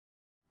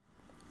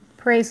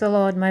Praise the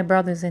Lord, my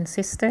brothers and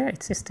sisters.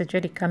 It's Sister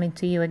Judy coming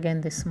to you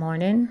again this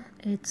morning.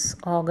 It's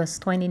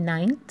August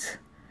 29th,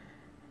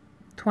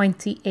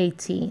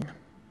 2018.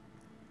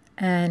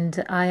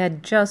 And I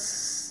had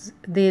just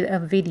did a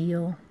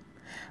video,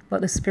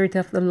 but the Spirit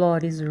of the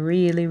Lord is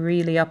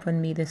really upon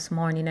me this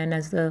morning. And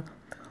as the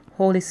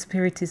Holy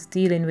Spirit is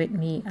dealing with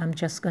me, I'm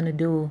just going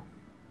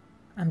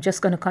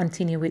to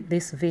continue with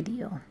this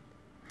video.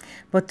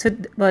 But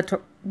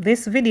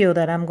this video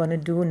that I'm going to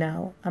do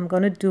now, I'm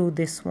going to do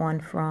this one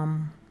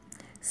from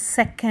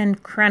 2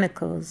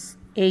 Chronicles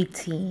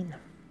 18.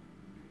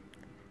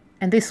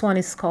 And this one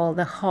is called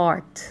The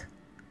Heart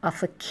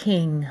of a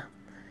King.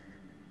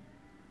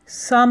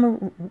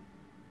 Somehow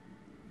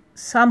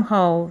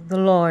the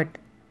Lord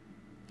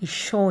is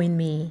showing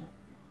me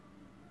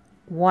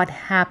what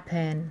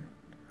happened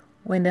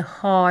when the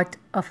heart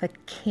of a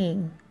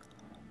king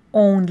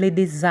only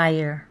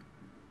desire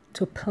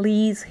to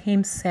please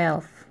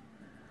himself,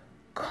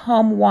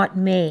 come what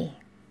may.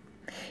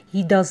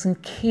 He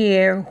doesn't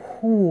care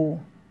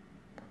who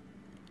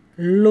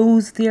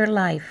lose their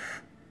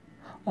life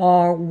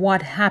or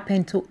what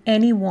happened to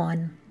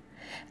anyone,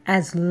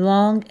 as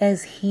long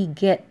as he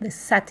get the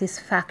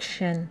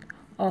satisfaction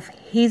of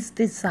his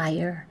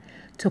desire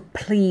to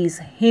please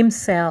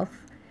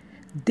himself,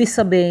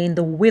 disobeying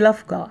the will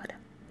of God.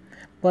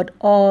 But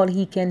all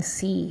he can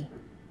see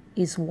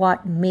is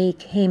what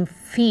make him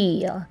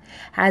feel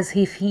as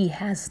if he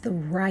has the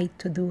right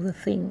to do the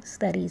things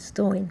that he's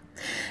doing.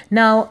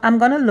 Now, I'm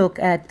going to look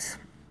at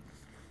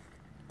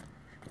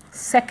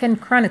 2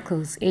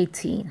 Chronicles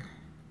 18.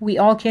 We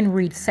all can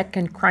read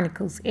 2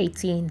 Chronicles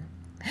 18,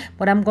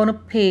 but I'm going to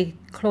pay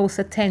close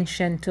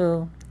attention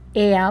to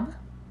Ahab,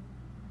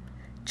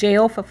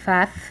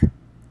 Jehoshaphat,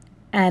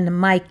 and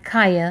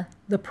Micaiah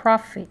the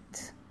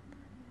prophet.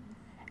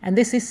 And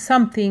this is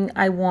something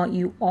I want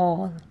you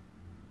all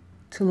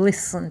to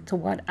listen to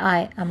what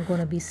I am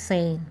going to be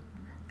saying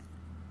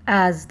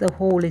as the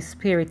Holy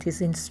Spirit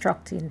is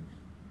instructing.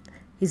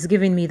 He's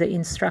giving me the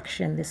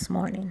instruction this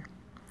morning.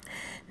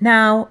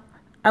 Now,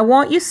 I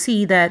want you to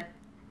see that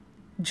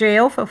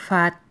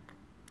Jehoshaphat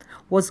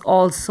was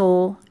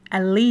also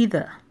a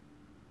leader,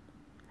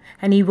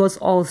 and he was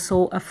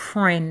also a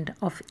friend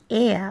of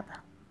Ahab.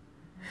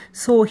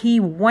 So he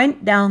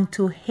went down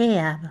to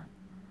Ahab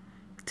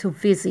to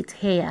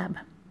visit Ahab.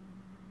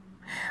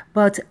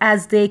 But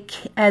as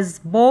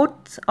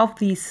both of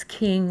these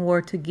kings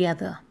were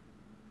together,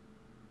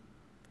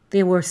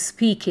 they were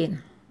speaking.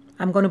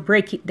 I'm going to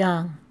break it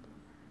down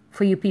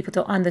for you people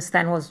to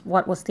understand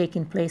what was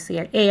taking place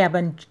here. Ahab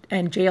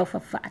and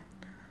Jehoshaphat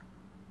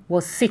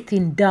was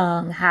sitting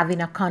down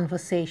having a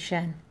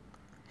conversation.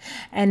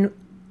 And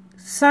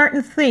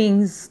certain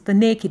things the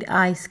naked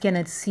eyes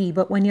cannot see,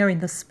 but when you're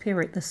in the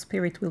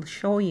Spirit will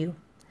show you.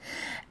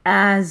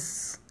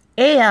 As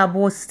Ahab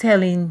was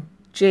telling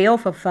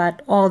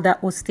Jehoshaphat all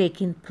that was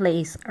taking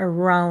place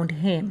around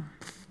him,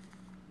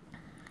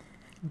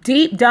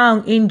 deep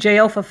down in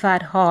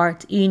Jehoshaphat's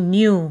heart, he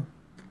knew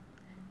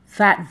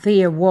that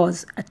there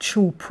was a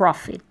true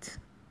prophet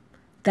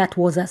that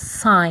was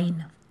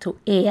assigned to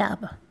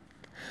Ahab.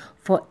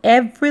 For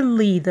every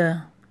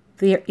leader,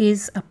 there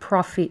is a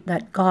prophet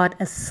that God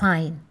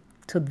assigned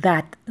to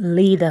that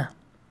leader.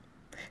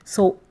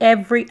 So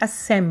every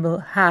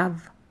assembly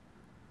have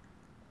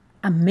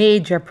a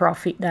major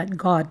prophet that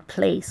God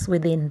placed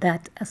within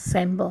that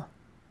assembly.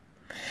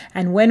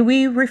 And when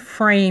we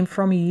refrain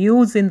from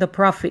using the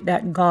prophet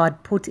that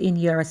God put in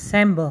your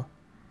assembly,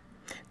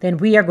 then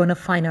we are going to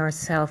find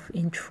ourselves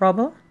in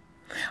trouble.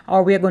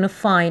 Or we are going to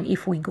find,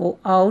 if we go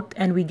out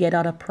and we get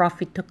other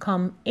prophet to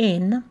come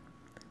in,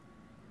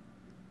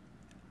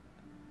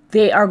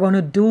 they are going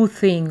to do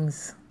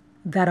things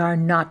that are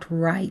not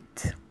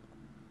right.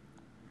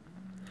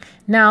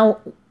 Now,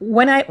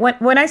 when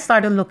I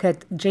started to look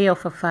at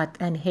Jehoshaphat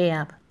and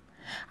Ahab,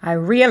 I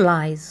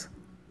realized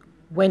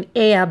when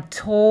Ahab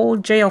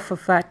told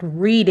Jehoshaphat,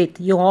 read it,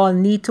 you all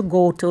need to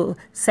go to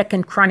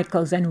 2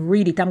 Chronicles and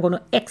read it. I'm going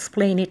to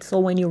explain it so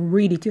when you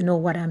read it, you know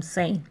what I'm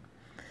saying.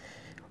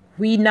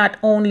 We not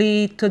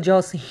only to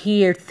just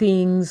hear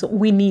things,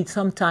 we need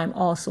some time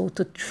also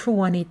to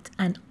chew on it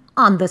and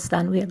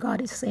understand where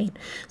God is saying.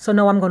 So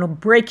now I'm going to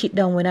break it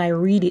down when I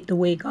read it the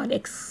way God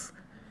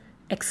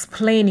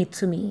explain it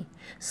to me.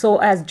 So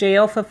as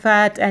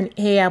Jehoshaphat and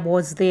Ahab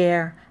was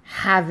there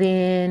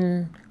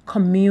having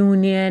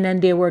communion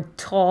and they were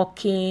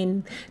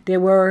talking, they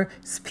were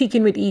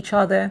speaking with each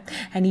other,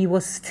 and he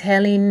was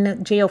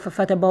telling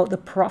Jehoshaphat about the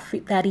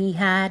prophet that he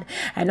had,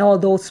 and all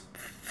those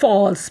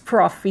false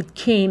prophet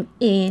came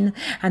in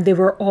and they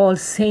were all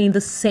saying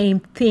the same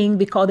thing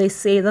because they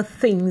say the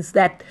things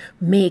that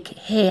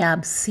make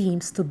Ahab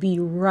seems to be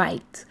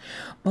right.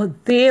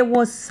 But there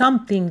was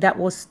something that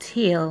was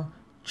still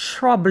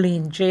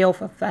troubling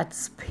Jehoshaphat's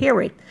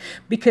spirit,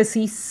 because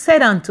he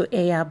said unto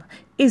Ahab,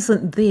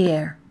 isn't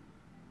there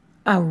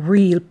a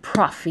real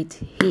prophet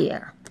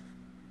here?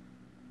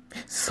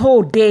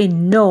 So they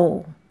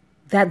know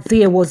that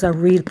there was a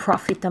real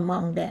prophet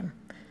among them.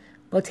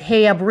 But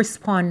Ahab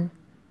responded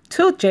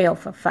to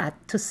Jehoshaphat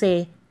to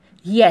say,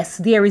 yes,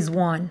 there is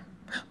one.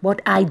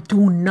 but I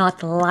do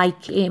not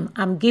like him.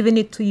 I'm giving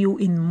it to you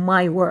in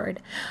my word.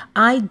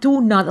 I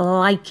do not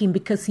like him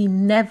because he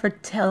never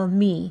tell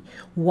me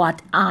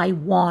what I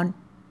want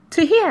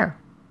to hear.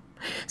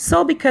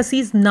 So because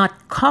he's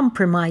not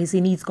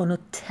compromising, he's going to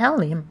tell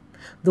him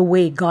the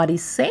way God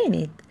is saying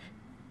it.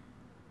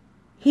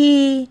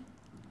 He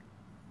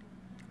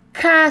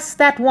cast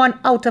that one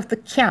out of the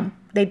camp.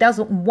 They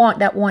doesn't want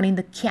that one in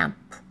the camp.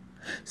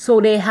 So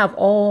they have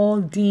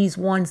all these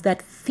ones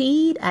that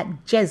feed at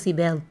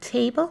Jezebel's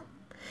table,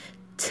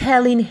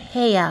 telling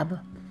Ahab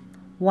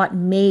what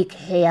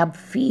make Ahab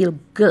feel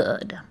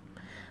good.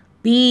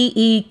 Be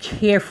ye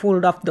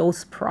careful of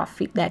those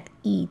prophets that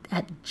eat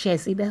at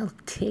Jezebel's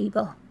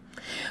table,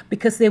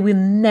 because they will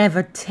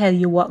never tell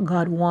you what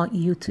God wants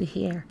you to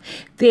hear.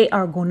 They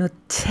are going to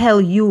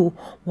tell you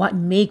what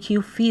make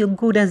you feel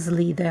good as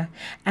leader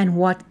and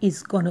what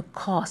is going to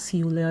cost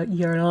you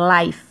your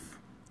life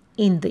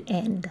in the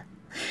end.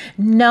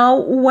 Now,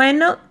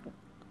 when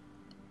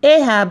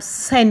Ahab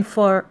sent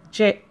for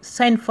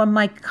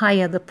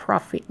Micaiah the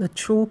prophet, the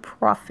true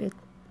prophet,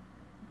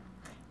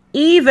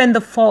 even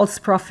the false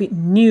prophet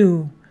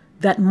knew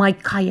that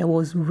Micaiah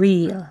was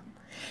real.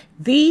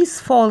 These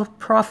false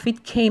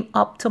prophets came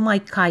up to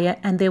Micaiah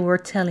and they were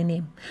telling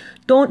him,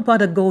 don't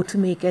bother go to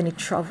make any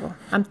trouble.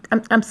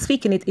 I'm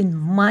speaking it in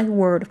my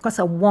word. Of course,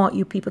 I want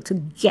you people to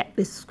get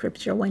this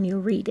scripture when you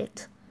read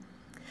it.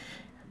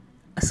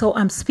 So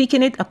I'm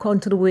speaking it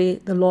according to the way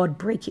the Lord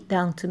break it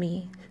down to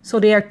me. So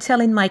they are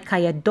telling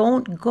Micaiah,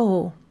 don't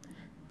go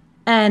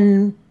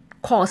and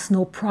cause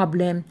no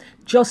problem.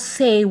 Just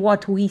say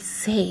what we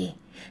say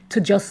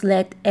to just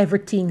let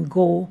everything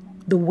go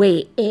the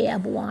way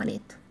Ahab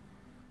wanted.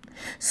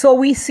 So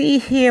we see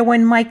here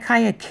when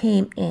Micaiah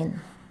came in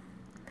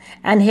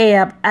and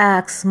Ahab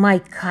asked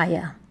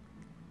Micaiah,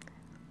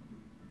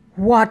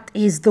 what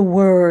is the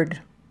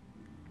word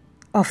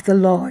of the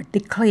Lord?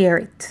 Declare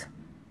it.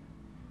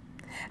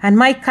 And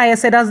Micaiah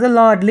said, as the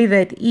Lord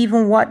liveth,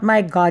 even what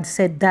my God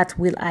said, that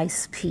will I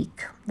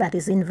speak. That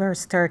is in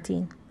verse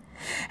 13.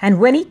 And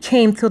when he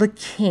came to the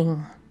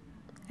king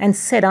and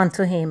said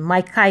unto him,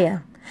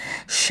 Micaiah,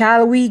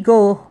 shall we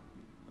go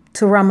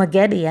to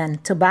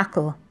Ramothgilead to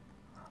battle,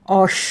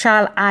 or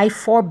shall I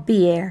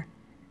forbear?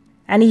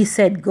 And he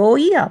said, go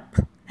ye up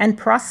and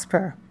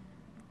prosper,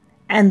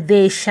 and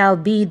they shall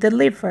be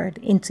delivered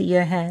into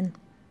your hand.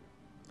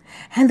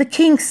 And the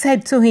king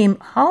said to him,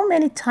 how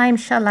many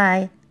times shall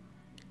I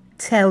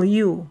tell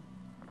you?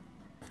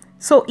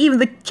 So even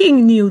the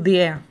king knew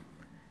there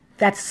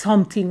that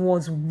something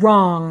was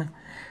wrong,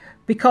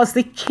 because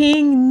the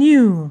king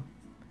knew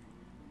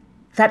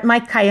that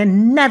Micaiah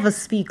never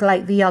speak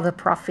like the other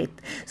prophet.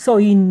 So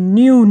he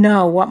knew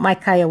now what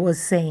Micaiah was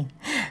saying.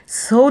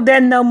 So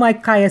then now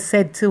Micaiah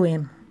said to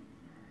him,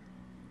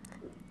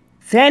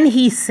 then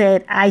he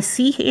said, I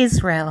see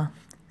Israel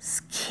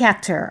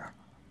scatter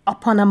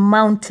upon a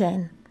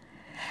mountain,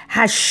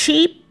 has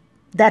sheep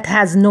that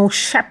has no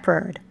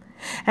shepherd.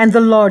 And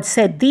the Lord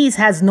said, these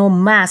has no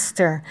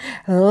master.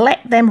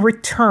 Let them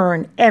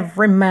return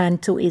every man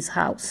to his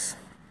house.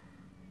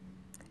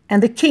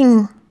 And the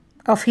king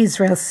of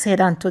Israel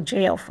said unto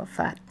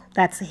Jehoshaphat,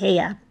 that's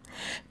Ahab,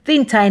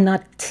 didn't I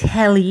not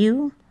tell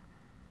you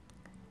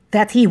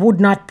that he would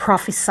not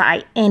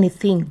prophesy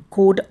anything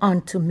good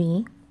unto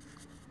me?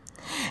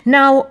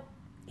 Now,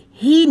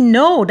 he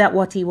know that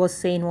what he was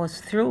saying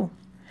was true.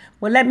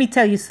 Well, let me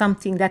tell you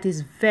something that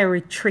is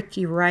very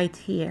tricky right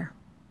here.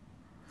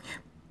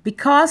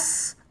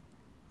 Because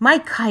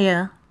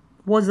Micaiah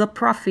was a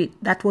prophet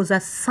that was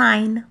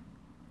assigned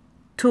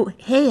to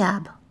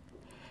Ahab.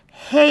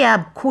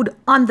 Ahab could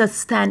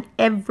understand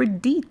every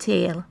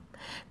detail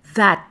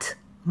that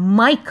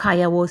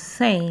Micaiah was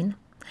saying,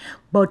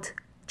 but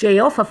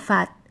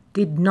Jehoshaphat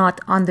did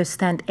not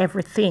understand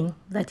everything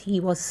that he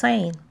was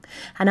saying.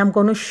 And I'm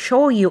going to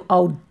show you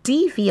how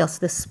devious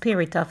the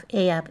spirit of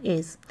Ahab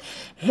is.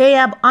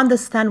 Ahab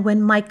understand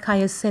when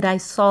Micaiah said, I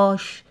saw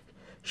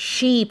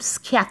sheep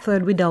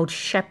scattered without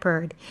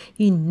shepherd.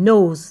 He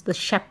knows the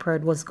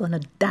shepherd was going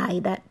to die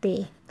that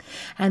day.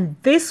 And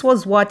this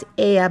was what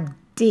Ahab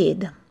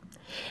did.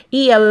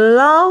 He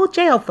allowed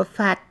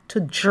Jehoshaphat to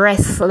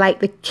dress like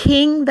the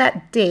king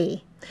that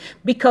day,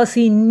 because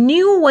he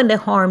knew when the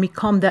army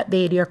come that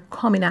day, they're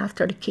coming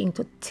after the king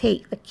to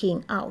take the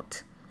king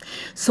out.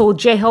 So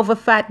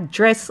Jehoshaphat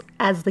dressed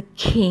as the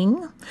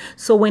king.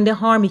 So when the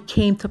army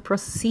came to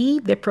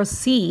proceed, they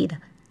proceed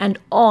and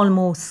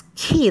almost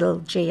kill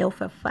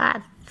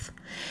Jehoshaphat.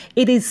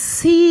 It is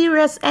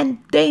serious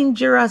and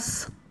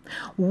dangerous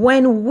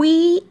when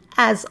we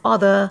as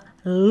other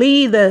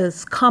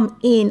leaders come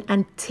in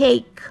and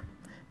take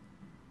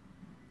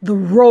the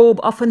robe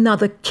of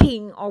another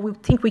king, or we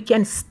think we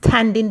can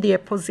stand in their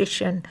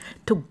position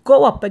to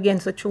go up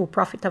against the true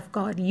prophet of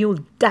God.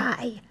 You'll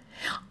die.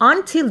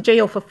 Until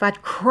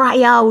Jehoshaphat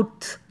cry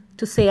out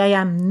to say, I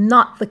am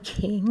not the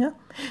king,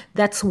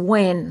 that's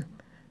when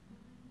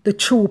the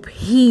troop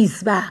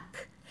heaves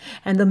back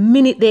And the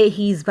minute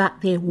he's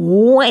back, they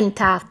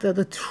went after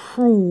the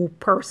true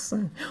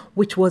person,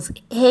 which was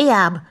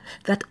Ahab,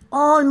 that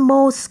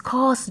almost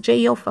cost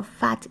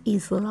Jehoshaphat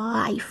his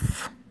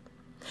life.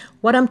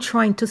 What I'm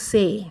trying to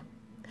say,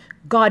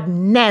 God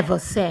never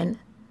sent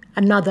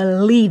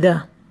another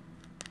leader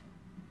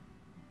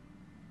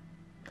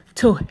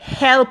to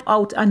help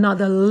out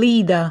another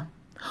leader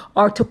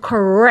or to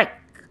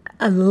correct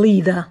a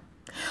leader.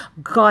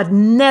 God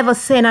never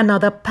sent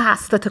another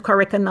pastor to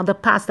correct another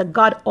pastor.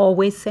 God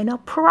always sent a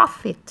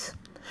prophet,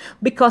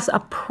 because a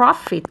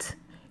prophet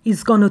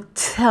is going to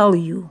tell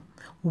you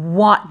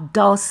what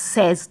thus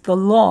says the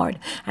Lord.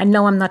 And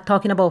now I'm not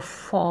talking about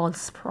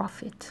false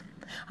prophet.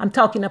 I'm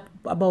talking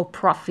about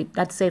prophet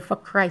that say, for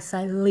Christ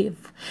I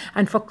live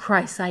and for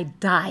Christ I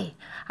die.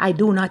 I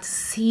do not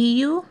see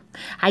you.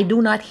 I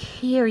do not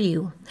hear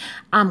you.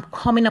 I'm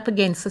coming up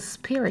against a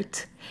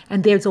spirit.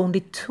 And there's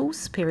only two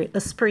spirits,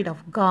 the spirit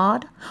of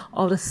God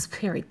or the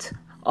spirit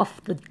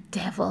of the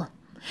devil.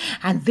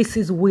 And this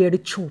is where the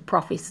true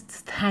prophets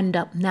stand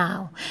up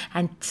now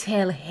and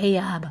tell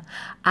Ahab,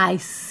 I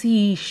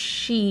see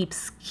sheep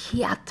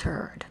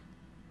scattered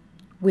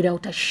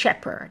without a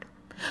shepherd.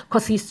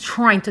 Because he's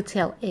trying to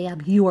tell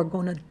Ahab, you are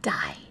going to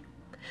die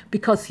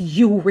because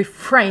you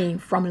refrain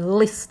from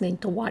listening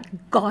to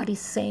what God is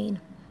saying.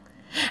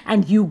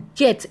 And you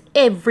get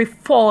every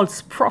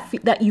false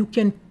prophet that you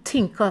can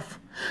think of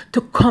to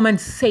come and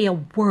say a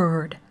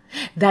word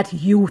that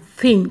you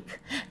think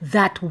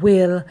that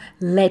will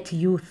let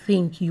you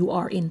think you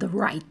are in the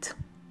right.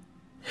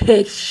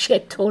 Hey,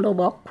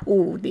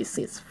 this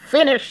is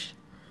finished,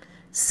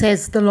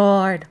 says the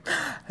Lord.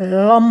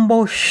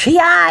 Lumbo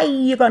Shai,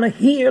 you're going to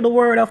hear the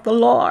word of the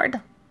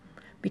Lord,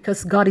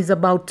 because God is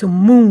about to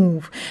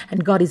move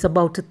and God is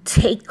about to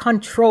take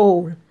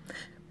control.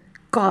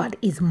 God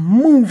is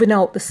moving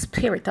out the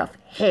spirit of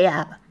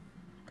Ahab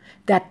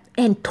that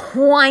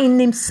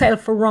entwined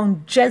himself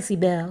around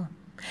Jezebel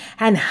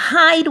and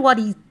hide what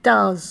he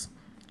does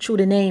through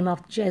the name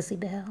of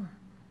Jezebel.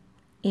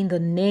 In the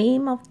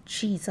name of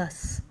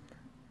Jesus,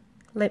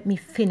 let me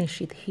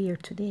finish it here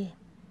today.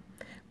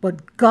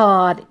 But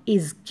God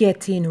is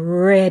getting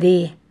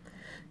ready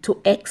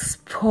to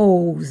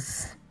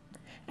expose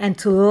and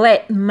to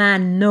let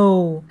man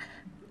know,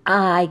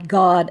 I,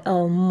 God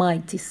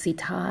Almighty,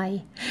 sit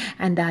high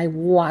and I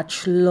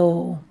watch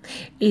low.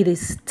 It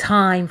is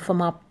time for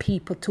my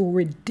people to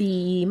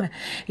redeem.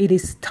 It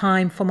is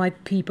time for my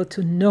people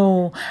to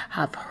know,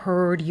 I've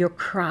heard your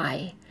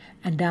cry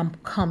and I'm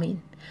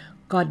coming.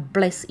 God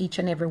bless each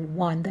and every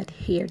one that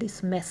hear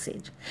this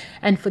message.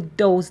 And for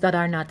those that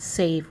are not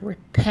saved,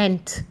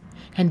 repent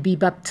and be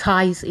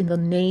baptized in the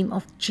name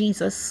of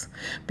Jesus,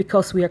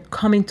 because we are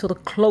coming to the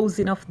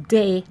closing of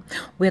day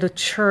where the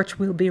church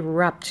will be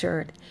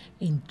raptured.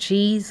 In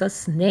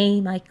Jesus'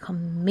 name, I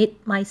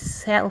commit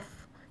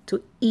myself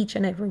to each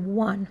and every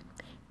one.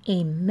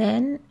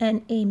 Amen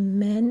and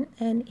amen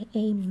and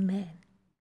amen.